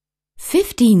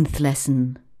15th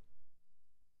lesson.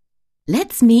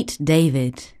 Let's meet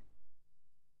David.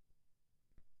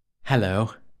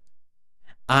 Hello,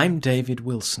 I'm David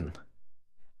Wilson.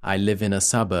 I live in a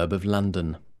suburb of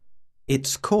London.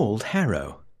 It's called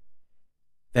Harrow.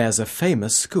 There's a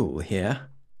famous school here.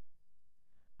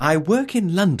 I work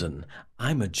in London.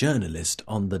 I'm a journalist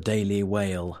on the Daily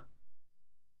Wail.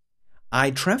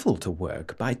 I travel to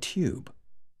work by tube.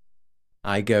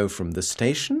 I go from the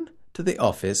station to the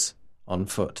office on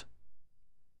foot.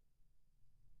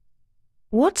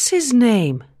 What's his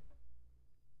name?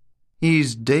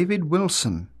 He's David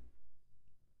Wilson.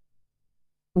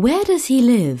 Where does he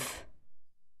live?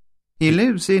 He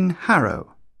lives in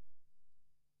Harrow.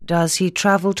 Does he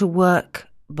travel to work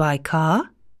by car?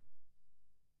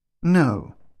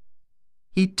 No,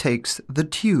 he takes the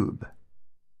tube.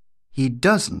 He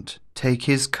doesn't take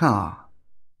his car.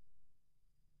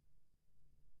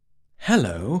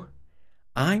 Hello,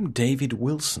 I'm David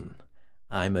Wilson.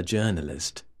 I'm a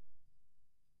journalist.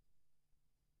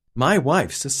 My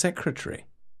wife's a secretary.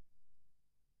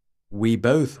 We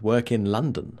both work in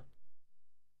London.